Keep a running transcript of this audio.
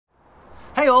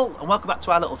Hey all, and welcome back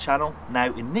to our little channel.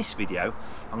 Now in this video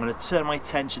I'm going to turn my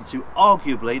attention to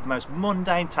arguably the most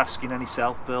mundane task in any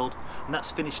self-build, and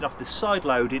that's finishing off the side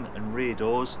loading and rear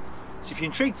doors. So if you're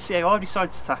intrigued to see how I've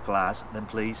decided to tackle ours, then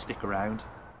please stick around.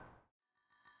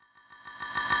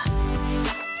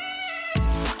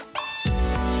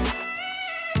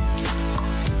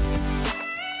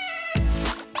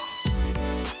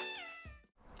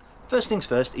 First things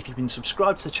first, if you've been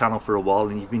subscribed to the channel for a while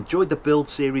and you've enjoyed the build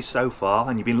series so far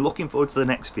and you've been looking forward to the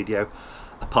next video,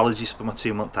 apologies for my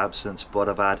 2-month absence, but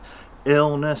I've had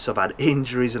illness, I've had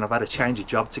injuries and I've had a change of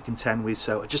job to contend with,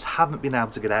 so I just haven't been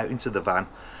able to get out into the van.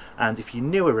 And if you're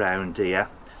new around here,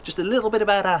 just a little bit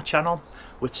about our channel.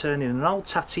 We're turning an old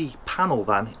tatty panel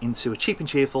van into a cheap and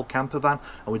cheerful camper van,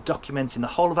 and we're documenting the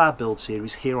whole of our build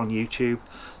series here on YouTube.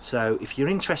 So if you're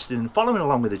interested in following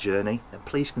along with the journey, then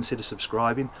please consider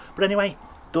subscribing. But anyway,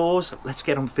 doors, let's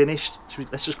get them finished.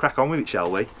 Let's just crack on with it,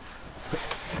 shall we?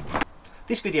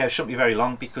 This video shouldn't be very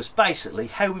long because basically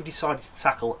how we've decided to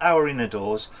tackle our inner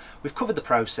doors, we've covered the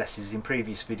processes in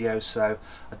previous videos, so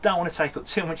I don't want to take up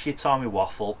too much of your time with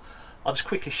waffle. I'll just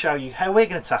quickly show you how we're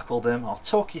going to tackle them. I'll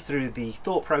talk you through the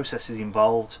thought processes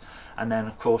involved, and then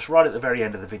of course right at the very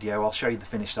end of the video I'll show you the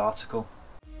finished article.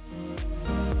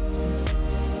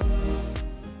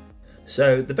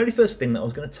 So the very first thing that I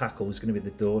was going to tackle was going to be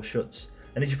the door shuts,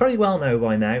 and as you probably well know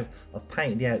by now, I've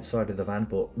painted the outside of the van,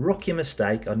 but rookie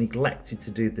mistake, I neglected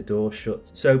to do the door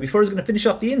shuts. So before I was going to finish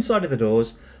off the inside of the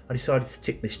doors, I decided to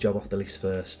tick this job off the list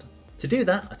first. To do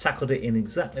that, I tackled it in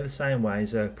exactly the same way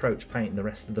as I approached painting the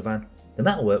rest of the van. The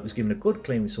metalwork was given a good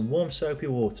clean with some warm soapy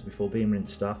water before being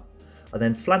rinsed off. I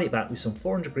then flat it back with some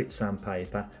 400 grit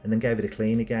sandpaper and then gave it a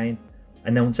clean again.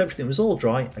 And then once everything was all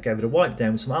dry, I gave it a wipe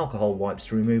down with some alcohol wipes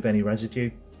to remove any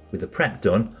residue. With the prep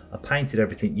done, I painted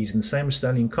everything using the same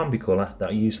Rust-Oleum Combi colour that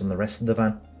I used on the rest of the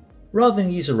van. Rather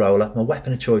than use a roller, my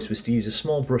weapon of choice was to use a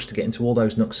small brush to get into all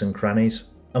those nooks and crannies.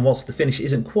 And whilst the finish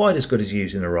isn't quite as good as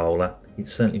using a roller,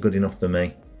 it's certainly good enough for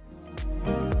me.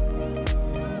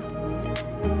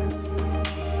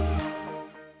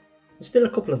 There's still a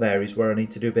couple of areas where I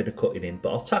need to do a bit of cutting in,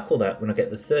 but I'll tackle that when I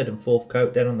get the 3rd and 4th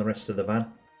coat down on the rest of the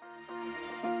van.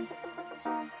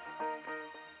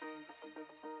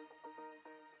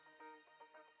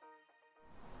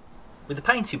 With the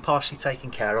painting partially taken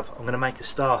care of, I'm going to make a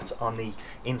start on the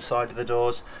inside of the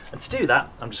doors, and to do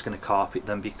that I'm just going to carpet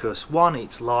them because 1,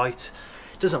 it's light,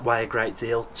 it doesn't weigh a great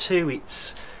deal, 2,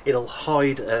 it'll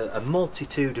hide a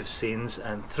multitude of sins,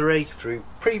 and 3, through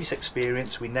previous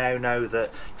experience we now know that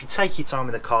if you take your time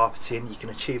with the carpeting you can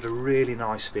achieve a really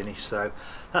nice finish. So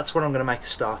that's what I'm going to make a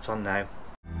start on now.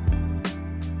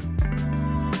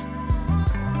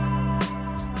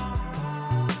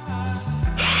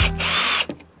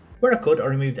 Where I could, I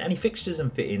removed any fixtures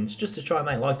and fittings just to try and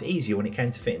make life easier when it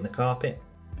came to fitting the carpet.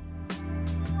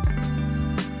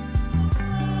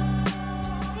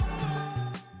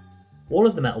 All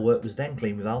of the metalwork was then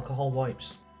cleaned with alcohol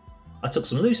wipes. I took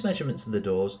some loose measurements of the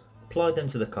doors, applied them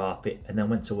to the carpet, and then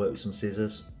went to work with some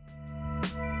scissors.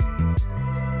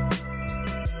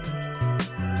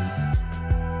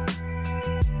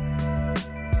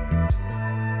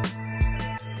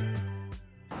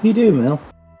 You do, Mel.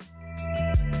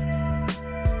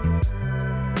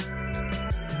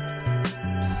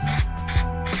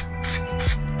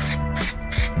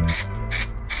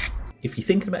 If you're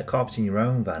thinking about carpeting your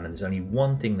own van and there's only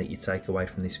one thing that you take away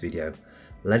from this video,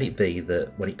 let it be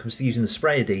that when it comes to using the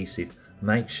spray adhesive,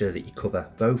 make sure that you cover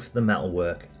both the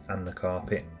metalwork and the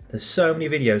carpet. There's so many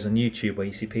videos on YouTube where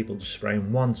you see people just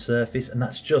spraying one surface, and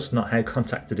that's just not how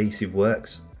contact adhesive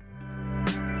works.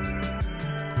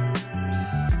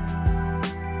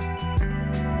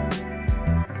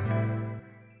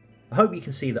 I hope you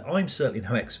can see that I'm certainly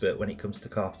no expert when it comes to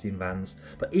carpeting vans,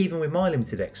 but even with my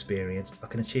limited experience I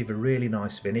can achieve a really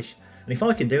nice finish, and if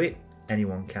I can do it,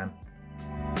 anyone can.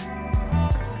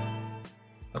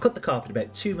 I cut the carpet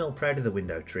about 2mm proud of the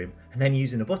window trim, and then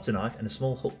using a butter knife and a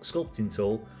small hook sculpting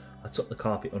tool I took the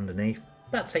carpet underneath.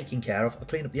 That taken care of, I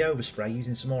cleaned up the overspray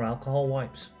using some more alcohol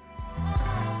wipes.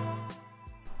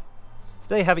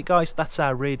 There you have it guys, that's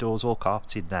our rear doors all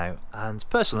carpeted now, and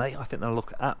personally I think they'll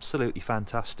look absolutely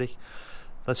fantastic.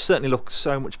 They certainly look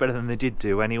so much better than they did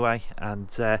do anyway, and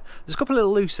there's a couple of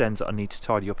little loose ends that I need to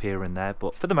tidy up here and there,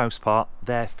 but for the most part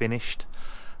they're finished.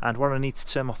 And what I need to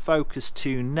turn my focus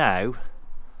to now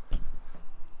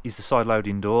is the side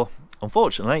loading door.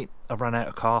 Unfortunately I've run out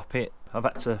of carpet. I've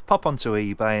had to pop onto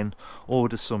eBay and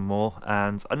order some more,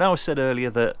 and I know I said earlier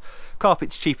that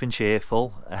carpet's cheap and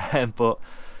cheerful, but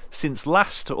since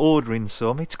last ordering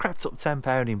some, it's crept up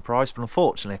 £10 in price, but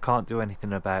unfortunately I can't do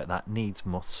anything about that, needs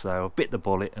must, so I've bit the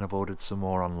bullet and I've ordered some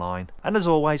more online. And as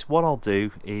always, what I'll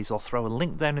do is I'll throw a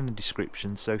link down in the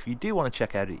description, so if you do want to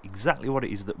check out exactly what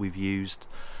it is that we've used,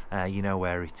 you know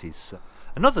where it is. So,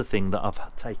 another thing that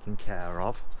I've taken care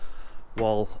of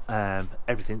while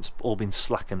everything's all been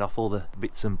slackened off, all the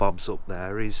bits and bobs up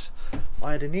there, is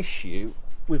I had an issue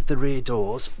with the rear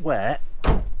doors where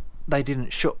they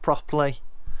didn't shut properly.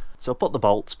 So I put the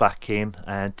bolts back in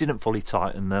and didn't fully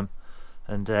tighten them,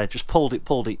 and just pulled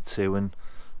it to and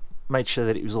made sure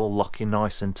that it was all locking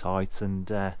nice and tight, and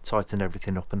tightened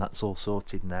everything up, and that's all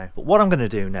sorted now. But what I'm going to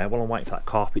do now, while I'm waiting for that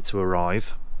carpet to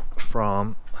arrive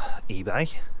from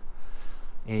eBay,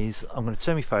 is I'm going to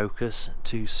turn my focus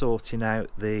to sorting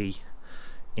out the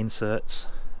inserts.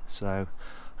 So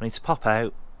I need to pop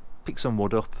out, pick some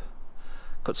wood up,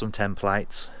 cut some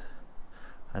templates,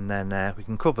 and then we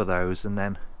can cover those and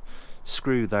then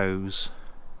screw those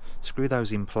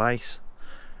in place.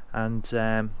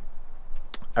 And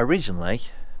originally,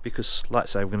 because like I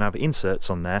say we're going to have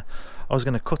inserts on there, I was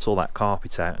going to cut all that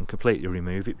carpet out and completely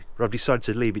remove it, but I've decided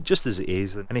to leave it just as it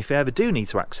is, and if I ever do need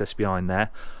to access behind there,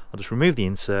 I'll just remove the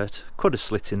insert, cut a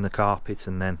slit in the carpet,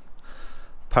 and then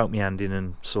poke my hand in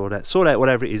and sort out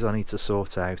whatever it is I need to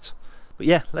sort out. But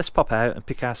yeah, let's pop out and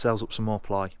pick ourselves up some more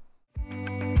ply.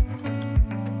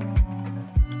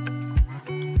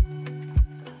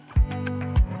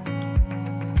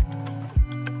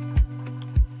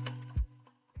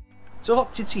 So I've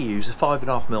opted to use a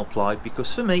 5.5mm ply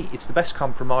because for me it's the best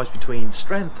compromise between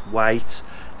strength, weight,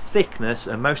 thickness,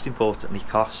 and most importantly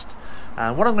cost.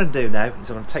 And what I'm going to do now is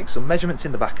I'm going to take some measurements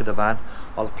in the back of the van,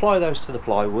 I'll apply those to the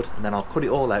plywood, and then I'll cut it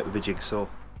all out with a jigsaw.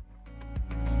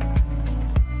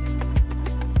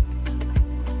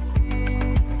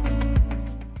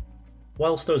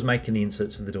 Whilst I was making the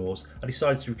inserts for the doors, I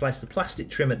decided to replace the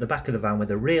plastic trim at the back of the van where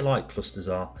the rear light clusters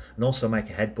are, and also make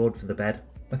a headboard for the bed.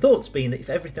 My thoughts being that if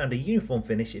everything had a uniform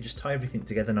finish, it'd just tie everything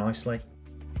together nicely.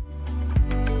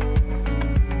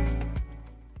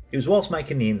 It was whilst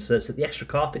making the inserts that the extra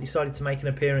carpet decided to make an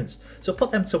appearance, so I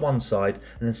put them to one side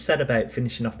and then set about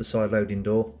finishing off the side loading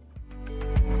door.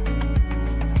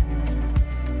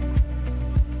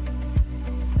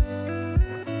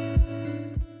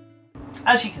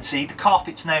 As you can see, the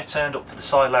carpet's now turned up for the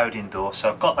side loading door, so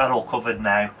I've got that all covered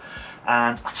now.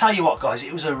 And I tell you what guys,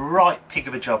 it was a right pig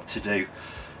of a job to do.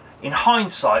 In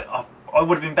hindsight, I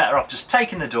would have been better off just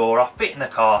taking the door off, fitting the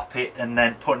carpet and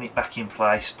then putting it back in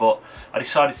place, but I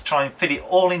decided to try and fit it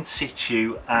all in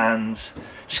situ, and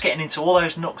just getting into all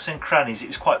those nooks and crannies, it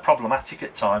was quite problematic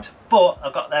at times, but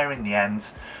I got there in the end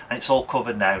and it's all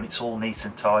covered now and it's all neat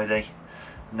and tidy.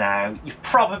 Now you're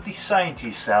probably saying to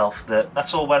yourself that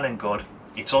that's all well and good,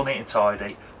 it's all neat and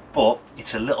tidy, but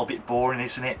it's a little bit boring,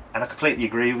 isn't it? And I completely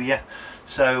agree with you.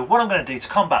 So what I'm going to do to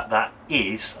combat that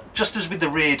is, just as with the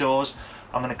rear doors,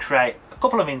 I'm going to create a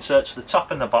couple of inserts for the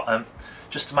top and the bottom,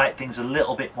 just to make things a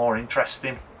little bit more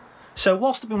interesting. So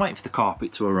whilst I've been waiting for the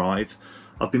carpet to arrive,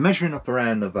 I've been measuring up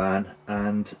around the van,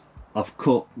 and I've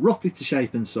cut roughly to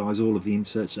shape and size all of the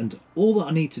inserts, and all that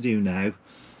I need to do now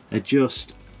are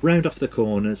just round off the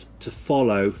corners to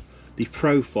follow the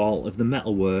profile of the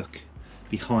metalwork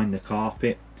behind the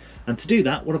carpet. And to do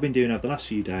that, what I've been doing over the last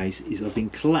few days is I've been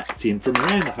collecting from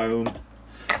around the home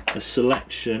a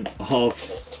selection of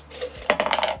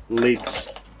lids,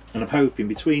 and I'm hoping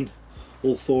between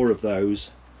all four of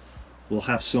those we'll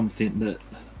have something that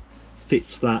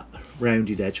fits that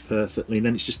rounded edge perfectly, and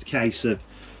then it's just a case of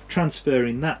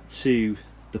transferring that to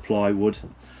the plywood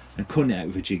and cutting it out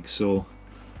with a jigsaw.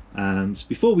 And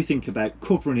before we think about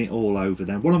covering it all over,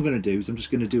 then what I'm going to do is I'm just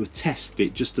going to do a test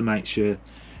fit just to make sure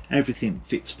everything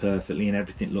fits perfectly and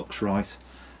everything looks right.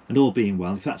 And all being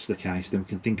well, if that's the case, then we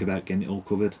can think about getting it all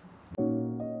covered.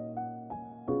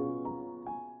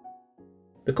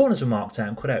 The corners were marked out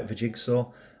and cut out with a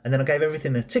jigsaw, and then I gave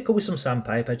everything a tickle with some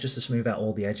sandpaper just to smooth out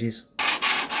all the edges.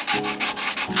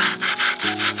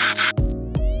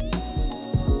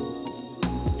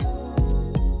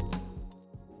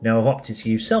 Now I've opted to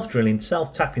use self-drilling,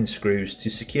 self-tapping screws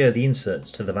to secure the inserts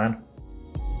to the van.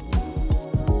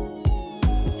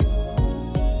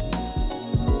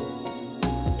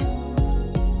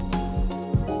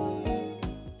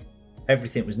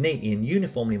 Everything was neatly and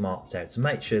uniformly marked out to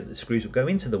make sure that the screws would go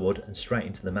into the wood and straight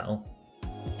into the metal.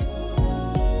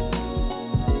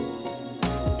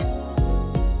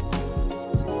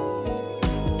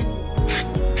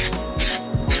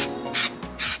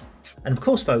 And of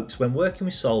course folks, when working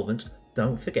with solvents,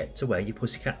 don't forget to wear your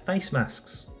pussycat face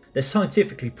masks. They're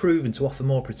scientifically proven to offer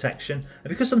more protection, and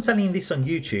because I'm telling you this on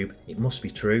YouTube, it must be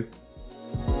true.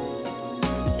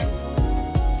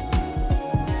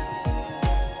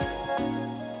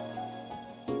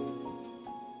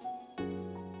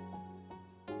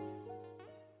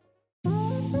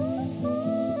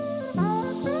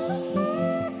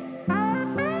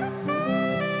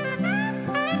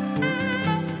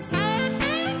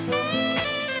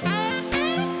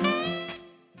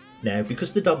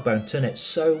 because the dog bone turned out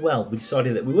so well, we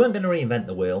decided that we weren't going to reinvent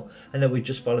the wheel and that we'd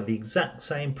just follow the exact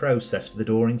same process for the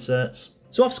door inserts.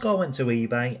 So off Scar went to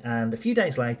eBay, and a few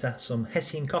days later some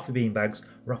Hessian coffee bean bags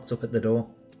rocked up at the door.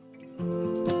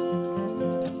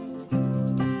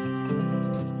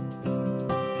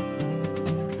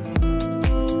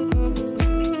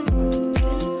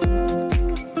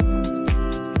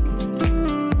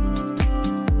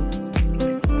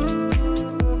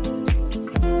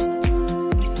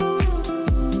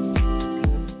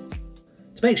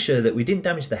 To make sure that we didn't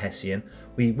damage the Hessian,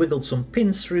 we wiggled some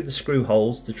pins through the screw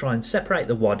holes to try and separate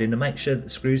the wadding and make sure that the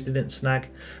screws didn't snag,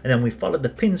 and then we followed the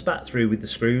pins back through with the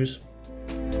screws.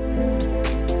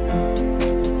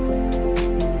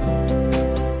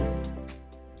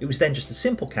 It was then just a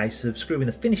simple case of screwing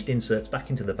the finished inserts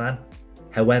back into the van.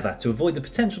 However, to avoid the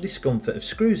potential discomfort of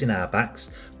screws in our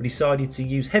backs, we decided to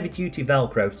use heavy duty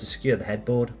Velcro to secure the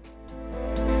headboard.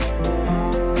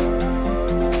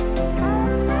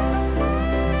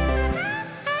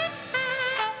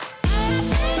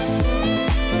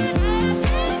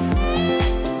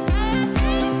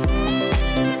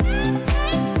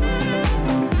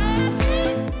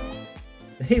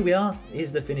 Here we are,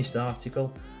 here's the finished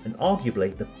article, and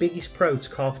arguably the biggest pro to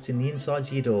carpeting the insides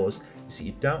of your doors is that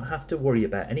you don't have to worry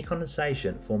about any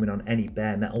condensation forming on any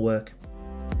bare metalwork.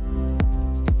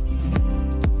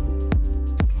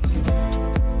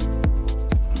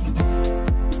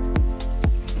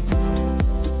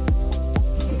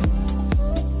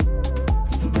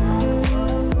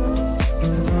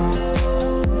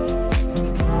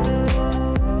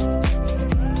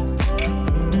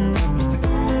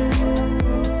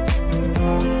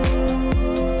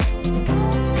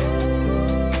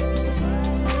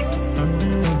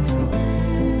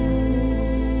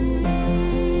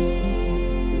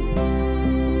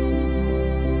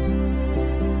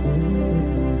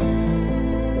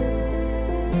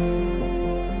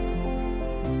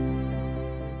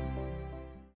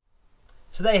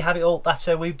 So there you have it all. That's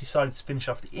how we've decided to finish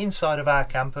off the inside of our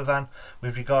camper van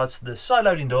with regards to the side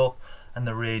loading door and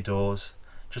the rear doors.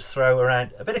 Just throw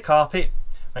around a bit of carpet,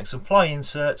 make some ply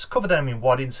inserts, cover them in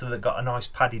wadding so they've got a nice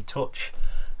padded touch,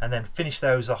 and then finish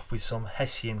those off with some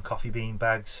Hessian coffee bean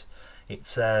bags.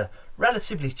 It's a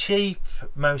relatively cheap,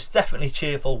 most definitely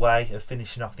cheerful way of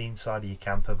finishing off the inside of your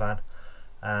camper van.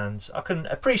 And I can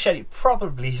appreciate it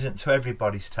probably isn't to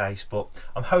everybody's taste, but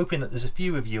I'm hoping that there's a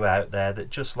few of you out there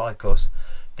that, just like us,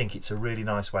 think it's a really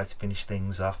nice way to finish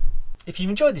things off. If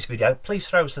you've enjoyed this video, please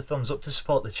throw us a thumbs up to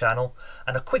support the channel,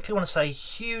 and I quickly want to say a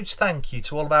huge thank you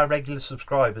to all of our regular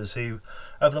subscribers who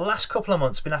over the last couple of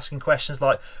months have been asking questions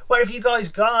like, where have you guys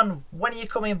gone, when are you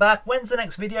coming back, when's the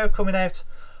next video coming out?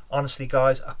 Honestly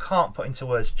guys, I can't put into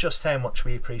words just how much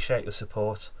we appreciate your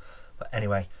support. But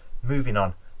anyway, moving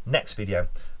on. Next video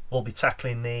we'll be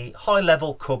tackling the high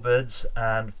level cupboards,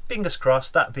 and fingers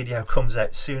crossed that video comes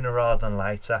out sooner rather than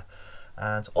later.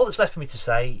 And all that's left for me to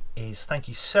say is thank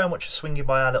you so much for swinging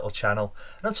by our little channel,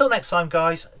 and until next time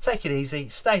guys, take it easy,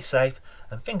 stay safe,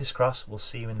 and fingers crossed we'll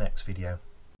see you in the next video.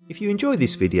 If you enjoyed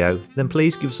this video, then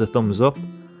please give us a thumbs up,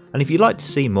 and if you'd like to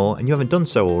see more and you haven't done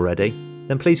so already,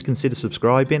 then please consider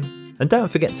subscribing, and don't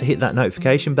forget to hit that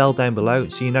notification bell down below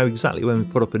so you know exactly when we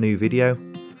put up a new video.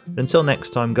 Until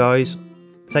next time guys,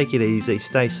 take it easy,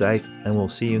 stay safe, and we'll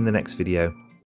see you in the next video.